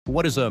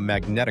What is a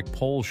magnetic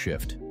pole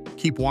shift?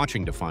 Keep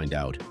watching to find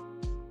out.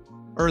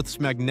 Earth's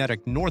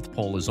magnetic north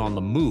pole is on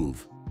the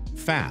move,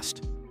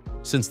 fast.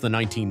 Since the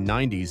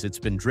 1990s, it's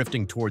been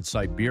drifting towards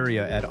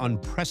Siberia at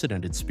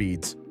unprecedented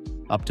speeds,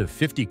 up to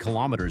 50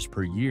 kilometers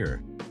per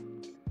year.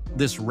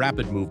 This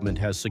rapid movement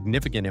has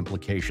significant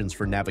implications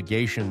for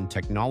navigation,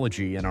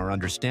 technology, and our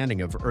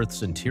understanding of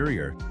Earth's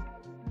interior.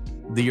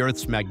 The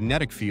Earth's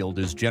magnetic field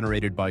is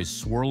generated by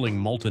swirling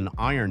molten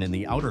iron in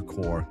the outer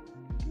core.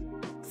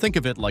 Think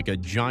of it like a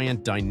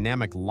giant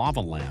dynamic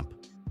lava lamp.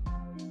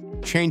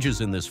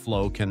 Changes in this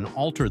flow can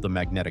alter the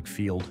magnetic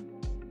field.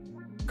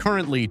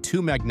 Currently,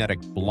 two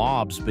magnetic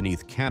blobs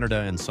beneath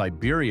Canada and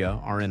Siberia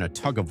are in a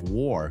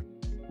tug-of-war,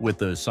 with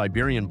the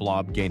Siberian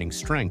blob gaining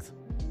strength,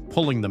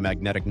 pulling the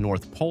magnetic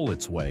North Pole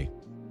its way.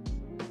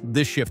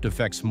 This shift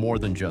affects more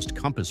than just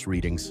compass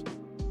readings.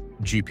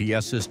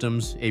 GPS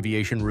systems,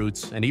 aviation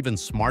routes, and even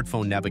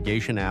smartphone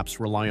navigation apps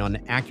rely on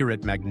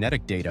accurate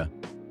magnetic data.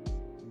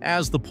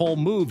 As the pole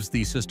moves,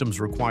 these systems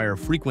require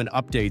frequent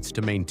updates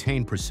to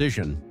maintain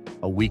precision.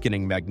 A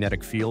weakening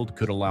magnetic field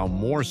could allow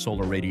more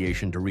solar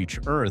radiation to reach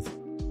Earth,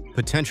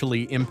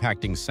 potentially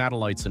impacting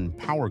satellites and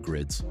power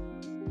grids.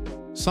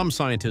 Some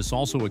scientists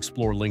also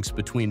explore links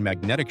between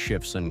magnetic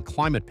shifts and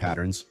climate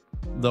patterns,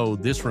 though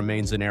this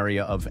remains an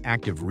area of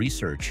active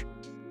research.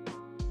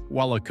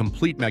 While a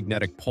complete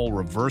magnetic pole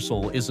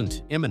reversal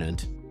isn't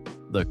imminent,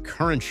 the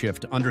current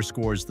shift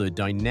underscores the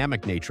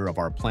dynamic nature of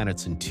our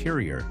planet's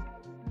interior.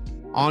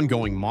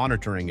 Ongoing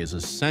monitoring is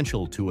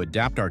essential to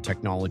adapt our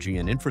technology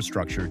and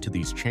infrastructure to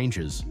these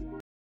changes.